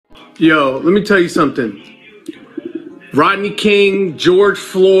Yo, let me tell you something. Rodney King, George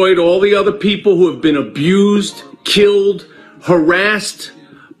Floyd, all the other people who have been abused, killed, harassed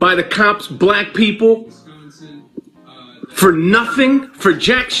by the cops, black people, for nothing, for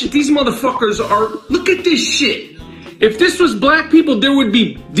jack shit. These motherfuckers are, look at this shit. If this was black people, these would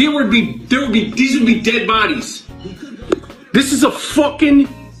be dead bodies. This is a fucking,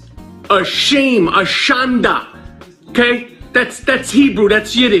 a shame, a shanda, okay? That's Hebrew,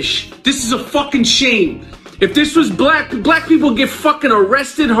 that's Yiddish. This is a fucking shame. If this was black people get fucking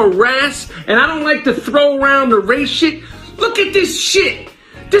arrested, harassed, and I don't like to throw around the race shit. Look at this shit.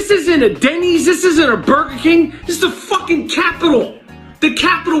 This isn't a Denny's, this isn't a Burger King, this is the fucking Capitol. The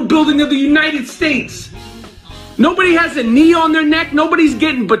Capitol building of the United States. Nobody has a knee on their neck, nobody's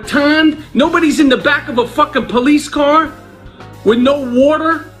getting batoned, nobody's in the back of a fucking police car with no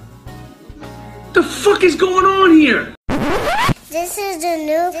water. The fuck is going on here? This is the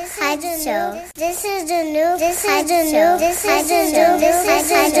new hype show. This is the new hype show. This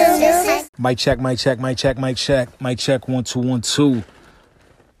is the new Mic check, mic check, mic check, mic check, mic check, 1 2 1 2.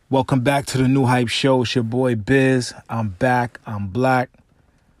 Welcome back to the new hype show. It's your boy Biz. I'm back. I'm black.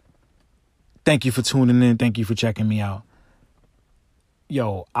 Thank you for tuning in. Thank you for checking me out.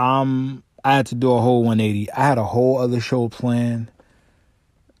 Yo, I had to do a whole 180. I had a whole other show planned,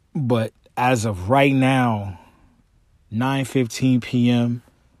 but as of right now, 9:15 p.m.,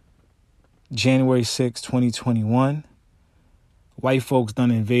 January 6, 2021, white folks done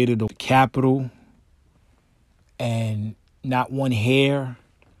invaded the Capitol, and not one hair,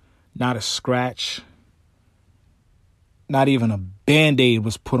 not a scratch, not even a Band-Aid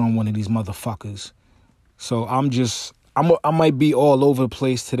was put on one of these motherfuckers. So I might be all over the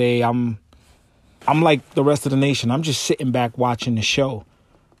place today. I'm like the rest of the nation. I'm just sitting back watching the show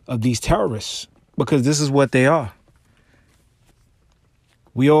of these terrorists because this is what they are.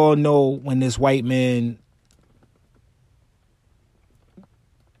 We all know when this white man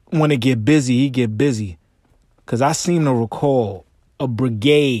want to get busy, he get busy. Because I seem to recall a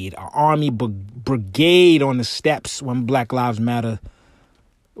brigade, an army brigade on the steps when Black Lives Matter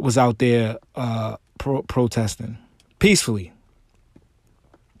was out there protesting peacefully.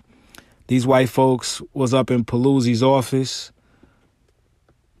 These white folks was up in Pelosi's office.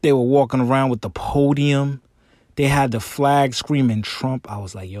 They were walking around with the podium. They had the flag screaming Trump. I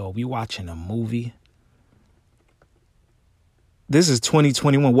was like, yo, we watching a movie? This is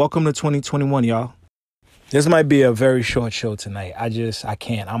 2021. Welcome to 2021, y'all. This might be a very short show tonight. I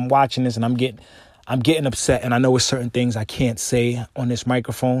can't. I'm watching this and I'm getting upset. And I know there's certain things I can't say on this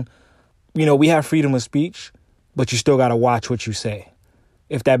microphone. You know, we have freedom of speech, but you still got to watch what you say,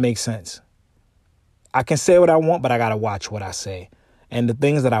 if that makes sense. I can say what I want, but I got to watch what I say. And the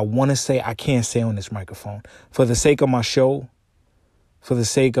things that I want to say, I can't say on this microphone. For the sake of my show, for the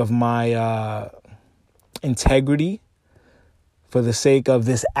sake of my integrity, for the sake of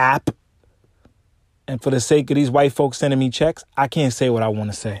this app, and for the sake of these white folks sending me checks, I can't say what I want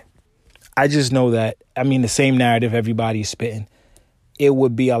to say. I just know that, the same narrative everybody is spitting. It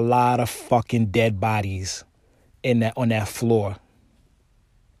would be a lot of fucking dead bodies on that floor.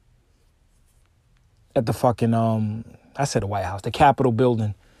 At the fucking, I said the White House, the Capitol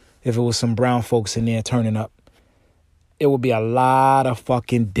building. If it was some brown folks in there turning up, it would be a lot of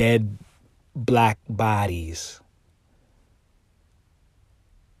fucking dead black bodies.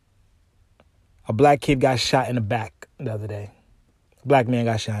 A black kid got shot in the back the other day. A black man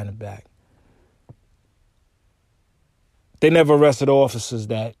got shot in the back. They never arrested officers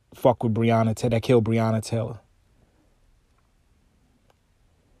that fuck with that killed Breonna Taylor.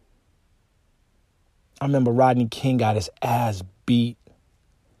 I remember Rodney King got his ass beat.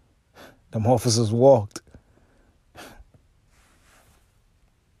 Them officers walked.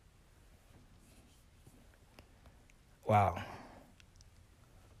 Wow.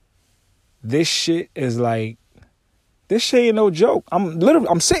 This shit ain't no joke.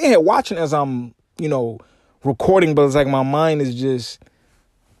 I'm sitting here watching as I'm, recording, but it's like my mind is just,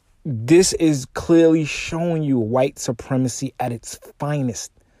 this is clearly showing you white supremacy at its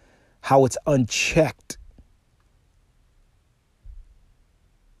finest. How it's unchecked.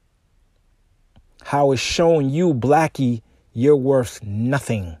 How it's showing you, Blackie, you're worth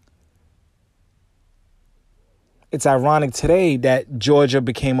nothing. It's ironic today that Georgia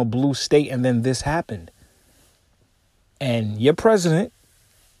became a blue state and then this happened. And your president,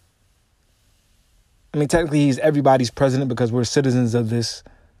 technically he's everybody's president because we're citizens of this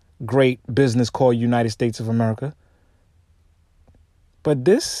great business called United States of America. But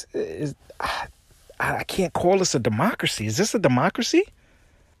this is, I can't call this a democracy. Is this a democracy?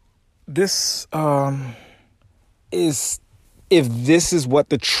 This is if this is what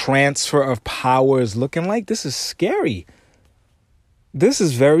the transfer of power is looking like, this is scary. This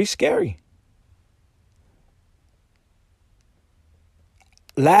is very scary.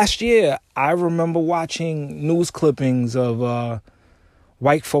 Last year, I remember watching news clippings of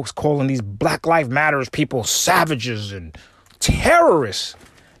white folks calling these Black Lives Matters people savages and terrorists.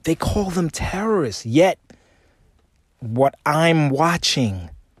 They call them terrorists. Yet, what I'm watching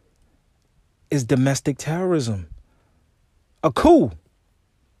is domestic terrorism. A coup.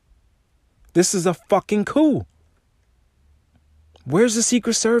 This is a fucking coup. Where's the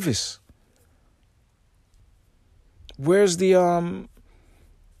Secret Service? Where's the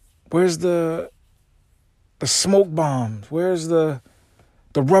smoke bombs? Where's the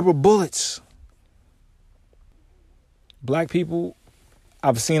rubber bullets? Black people,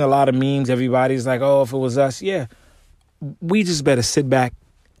 I've seen a lot of memes. Everybody's like, oh, if it was us. Yeah, we just better sit back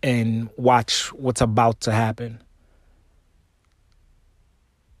and watch what's about to happen.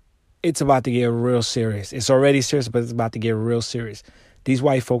 It's about to get real serious. It's already serious, but it's about to get real serious. These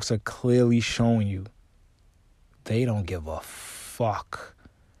white folks are clearly showing you they don't give a fuck.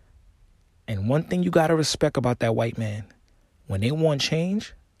 And one thing you got to respect about that white man, when they want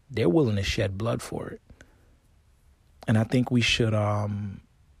change, they're willing to shed blood for it. And I think we should follow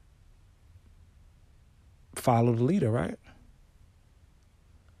the leader, right?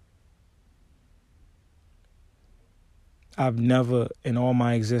 I've never, in all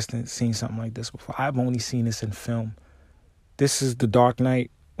my existence, seen something like this before. I've only seen this in film. This is The Dark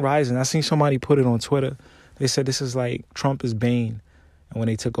Knight Rising. I seen somebody put it on Twitter. They said this is like Trump is Bane. And when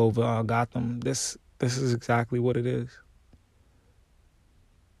they took over Gotham, this is exactly what it is.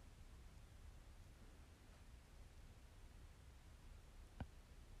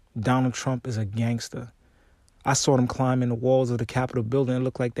 Donald Trump is a gangster. I saw them climbing the walls of the Capitol building. It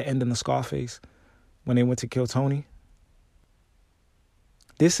looked like the end of the Scarface when they went to kill Tony.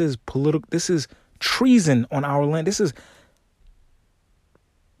 This is political. This is treason on our land. This is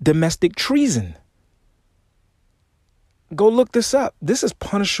domestic treason. Go look this up. This is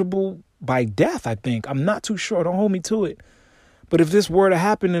punishable by death, I think. I'm not too sure. Don't hold me to it. But if this were to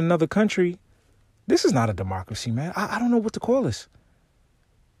happen in another country, this is not a democracy, man. I don't know what to call this.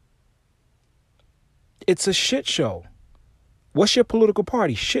 It's a shit show. What's your political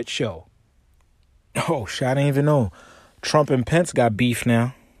party? Shit show. Oh, shit, I didn't even know. Trump and Pence got beef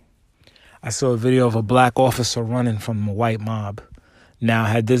now. I saw a video of a black officer running from a white mob. Now,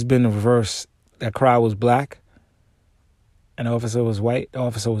 had this been reversed, that crowd was black and the officer was white, the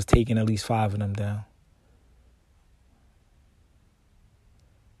officer was taking at least 5 of them down.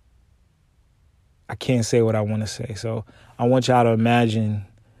 I can't say what I want to say. So I want y'all to imagine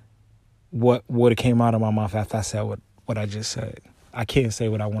what would have came out of my mouth after I said what I just said. I can't say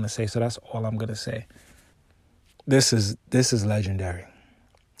what I want to say, so that's all I'm going to say. This is legendary.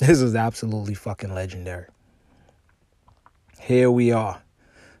 This is absolutely fucking legendary. Here we are,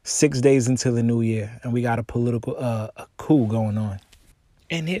 6 days into the new year, and we got a political a coup going on.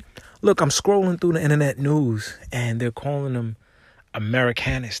 And here, look, I'm scrolling through the internet news, and they're calling them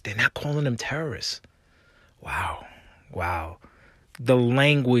Americanists. They're not calling them terrorists. Wow. The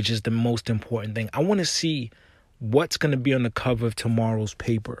language is the most important thing. I want to see what's going to be on the cover of tomorrow's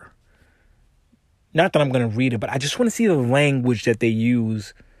paper. Not that I'm going to read it, but I just want to see the language that they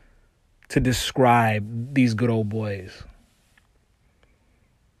use to describe these good old boys.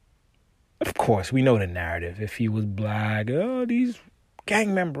 Of course, we know the narrative. If he was black, oh, these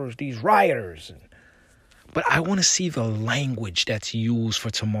gang members, these rioters. But I want to see the language that's used for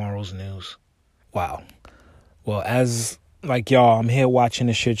tomorrow's news. Wow. Well, as like y'all, I'm here watching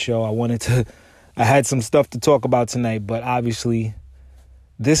the shit show. I had some stuff to talk about tonight, but obviously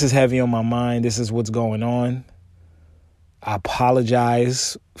this is heavy on my mind. This is what's going on. I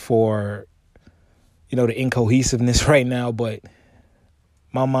apologize for, the incohesiveness right now, but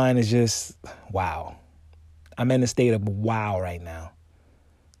my mind is just, wow. I'm in a state of wow right now.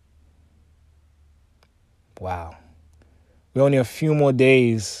 Wow. We're only a few more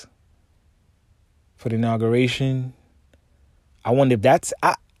days for the inauguration. I wonder if that's...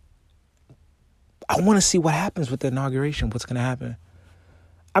 I want to see what happens with the inauguration. What's going to happen?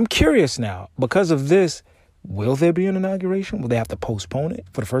 I'm curious now. Because of this, will there be an inauguration? Will they have to postpone it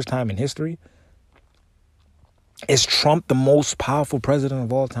for the first time in history? Is Trump the most powerful president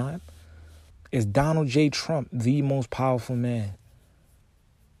of all time? Is Donald J. Trump the most powerful man?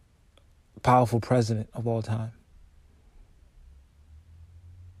 Powerful president of all time?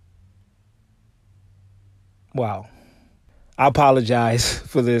 Wow. I apologize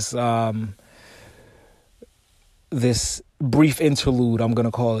for this this brief interlude, I'm going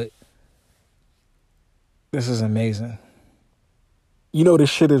to call it. This is amazing. You know, this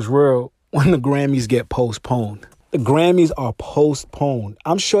shit is real when the Grammys get postponed. The Grammys are postponed.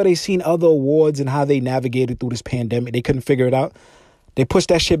 I'm sure they seen other awards and how they navigated through this pandemic. They couldn't figure it out. They pushed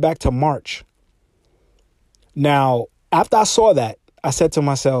that shit back to March. Now, after I saw that, I said to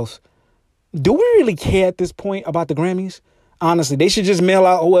myself, do we really care at this point about the Grammys? Honestly, they should just mail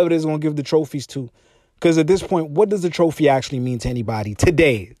out whoever they're going to give the trophies to. Because at this point, what does the trophy actually mean to anybody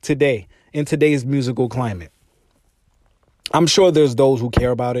today, in today's musical climate? I'm sure there's those who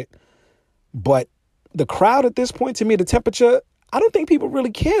care about it. But the crowd at this point, to me, the temperature, I don't think people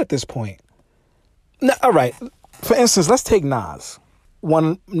really care at this point. Now, all right. For instance, let's take Nas.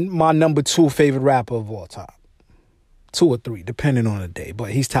 My number 2 favorite rapper of all time. 2 or 3, depending on the day.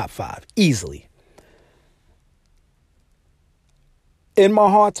 But he's top 5, easily. In my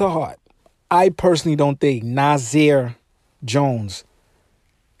heart to heart, I personally don't think Nasir Jones,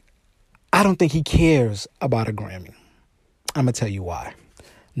 I don't think he cares about a Grammy. I'm going to tell you why.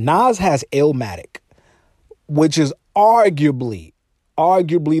 Nas has Illmatic, which is arguably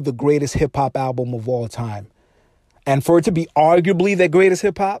the greatest hip-hop album of all time. And for it to be arguably the greatest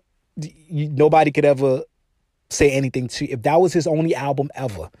hip-hop, nobody could ever say anything to you. If that was his only album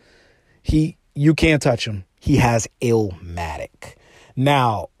ever, you can't touch him. He has Illmatic.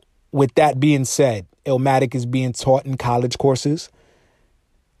 Now, with that being said, Illmatic is being taught in college courses.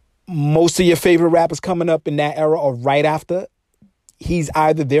 Most of your favorite rappers coming up in that era or right after, he's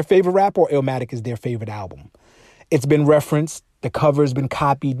either their favorite rapper or Illmatic is their favorite album. It's been referenced. The cover has been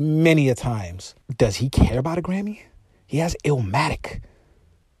copied many a times. Does he care about a Grammy? He has Illmatic.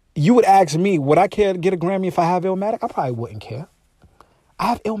 You would ask me, would I care to get a Grammy if I have Illmatic? I probably wouldn't care. I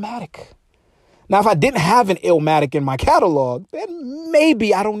have Illmatic. Now, if I didn't have an Illmatic in my catalog, then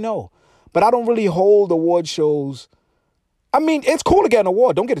maybe, I don't know. But I don't really hold award shows. I mean, it's cool to get an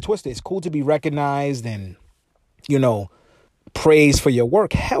award. Don't get it twisted. It's cool to be recognized and, praise for your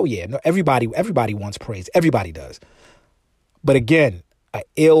work. Hell yeah. No, everybody wants praise. Everybody does. But again, an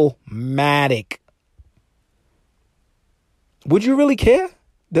Illmatic. Would you really care?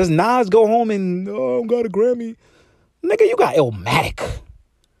 Does Nas go home and, I got a Grammy? Nigga, you got Illmatic.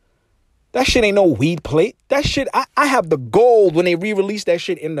 That shit ain't no weed plate. That shit, I have the gold when they re-released that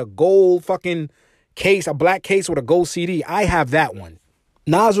shit in the gold fucking case, a black case with a gold CD. I have that one.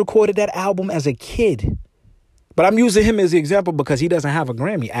 Nas recorded that album as a kid. But I'm using him as the example because he doesn't have a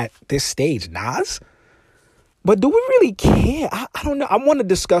Grammy at this stage. Nas? But do we really care? I don't know. I want to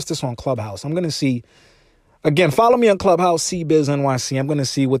discuss this on Clubhouse. I'm going to see. Again, follow me on Clubhouse, CBiz NYC. I'm going to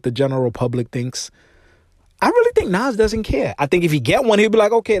see what the general public thinks. I really think Nas doesn't care. I think if he get one, he'll be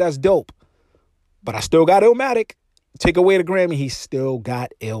like, okay, that's dope. But I still got Illmatic. Take away the Grammy, he still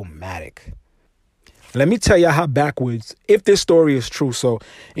got Illmatic. Let me tell you how backwards, if this story is true. So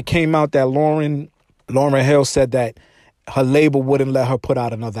it came out that Lauryn Hill said that her label wouldn't let her put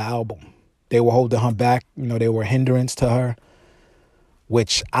out another album. They were holding her back. They were a hindrance to her,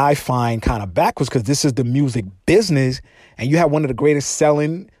 which I find kind of backwards because this is the music business. And you have one of the greatest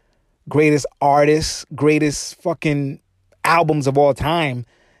selling, greatest artists, greatest fucking albums of all time.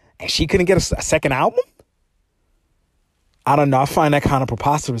 And she couldn't get a second album? I don't know. I find that kind of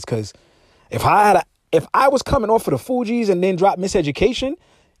preposterous because if I was coming off of the Fugees and then dropped Miseducation,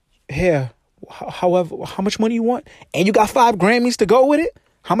 here, however, how much money you want? And you got 5 Grammys to go with it?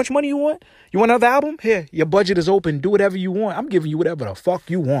 How much money you want? You want another album? Here, your budget is open. Do whatever you want. I'm giving you whatever the fuck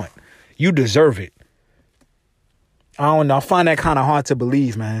you want. You deserve it. I don't know. I find that kind of hard to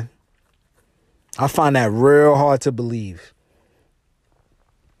believe, man. I find that real hard to believe.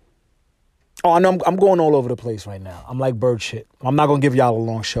 Oh, I know I'm going all over the place right now. I'm like bird shit. I'm not going to give y'all a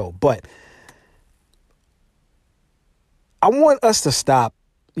long show, but I want us to stop,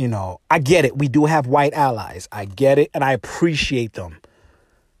 I get it. We do have white allies. I get it, and I appreciate them.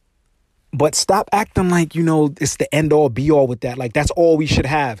 But stop acting like, it's the end all be all with that. Like, that's all we should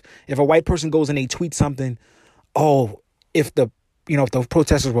have. If a white person goes and they tweet something, if the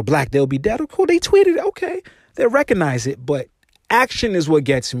protesters were black, they'll be dead. Cool, they tweeted it. Okay, they recognize it, but action is what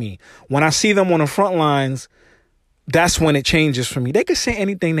gets me. When I see them on the front lines, that's when it changes for me. They can say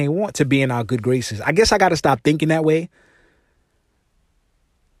anything they want to be in our good graces. I guess I got to stop thinking that way.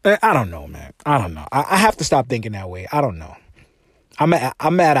 I don't know, man. I don't know. I have to stop thinking that way. I don't know. I'm at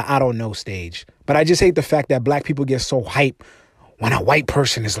an I don't know stage. But I just hate the fact that black people get so hyped when a white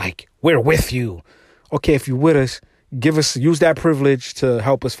person is like, we're with you. Okay, if you're with us, use that privilege to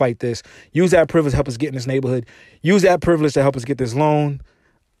help us fight this. Use that privilege to help us get in this neighborhood. Use that privilege to help us get this loan.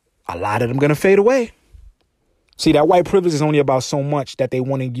 A lot of them going to fade away. See, that white privilege is only about so much that they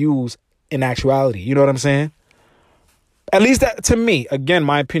want to use in actuality. You know what I'm saying? At least that, to me, again,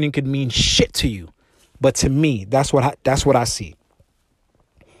 my opinion could mean shit to you. But to me, that's what I see.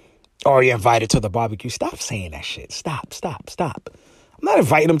 Oh, you're invited to the barbecue. Stop saying that shit. Stop. I'm not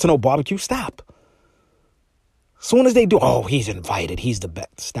inviting him to no barbecue. Stop. As soon as they do, oh, he's invited. He's the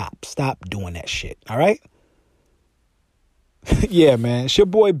best. Stop doing that shit. All right? Yeah, man. It's your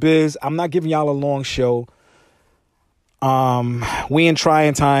boy Biz. I'm not giving y'all a long show. We in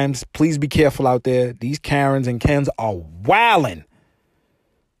trying times. Please be careful out there. These Karens and Kens are wildin'.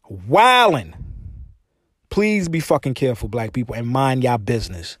 Please be fucking careful, black people, and mind y'all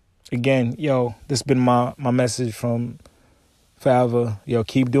business. Again, yo, this has been my message from forever. Yo,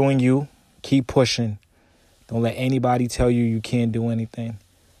 keep doing you. Keep pushing. Don't let anybody tell you you can't do anything.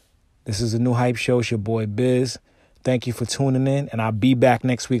 This is a New Hype Show. It's your boy Biz. Thank you for tuning in, and I'll be back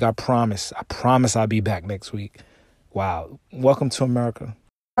next week. I promise. I'll be back next week. Wow. Welcome to America.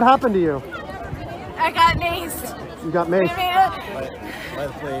 What happened to you? I got maced. You got maced? By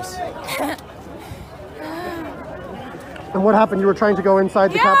the place. And what happened? You were trying to go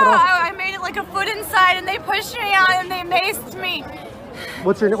inside the Capitol? Yeah, I made it like a foot inside, and they pushed me out, and they maced me.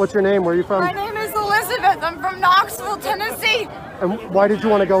 What's your name? Where are you from? My name is Elizabeth. I'm from Knoxville, Tennessee. And why did you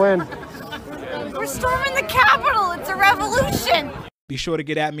want to go in? We're storming the Capitol. It's a revolution. Be sure to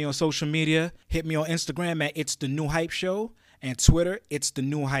get at me on social media. Hit me on Instagram at It's The New Hype Show, and Twitter, It's The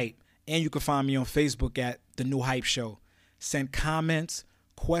New Hype. And you can find me on Facebook at The New Hype Show. Send comments,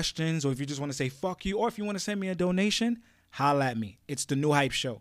 questions, or if you just want to say fuck you, or if you want to send me a donation, holla at me. It's The New Hype Show.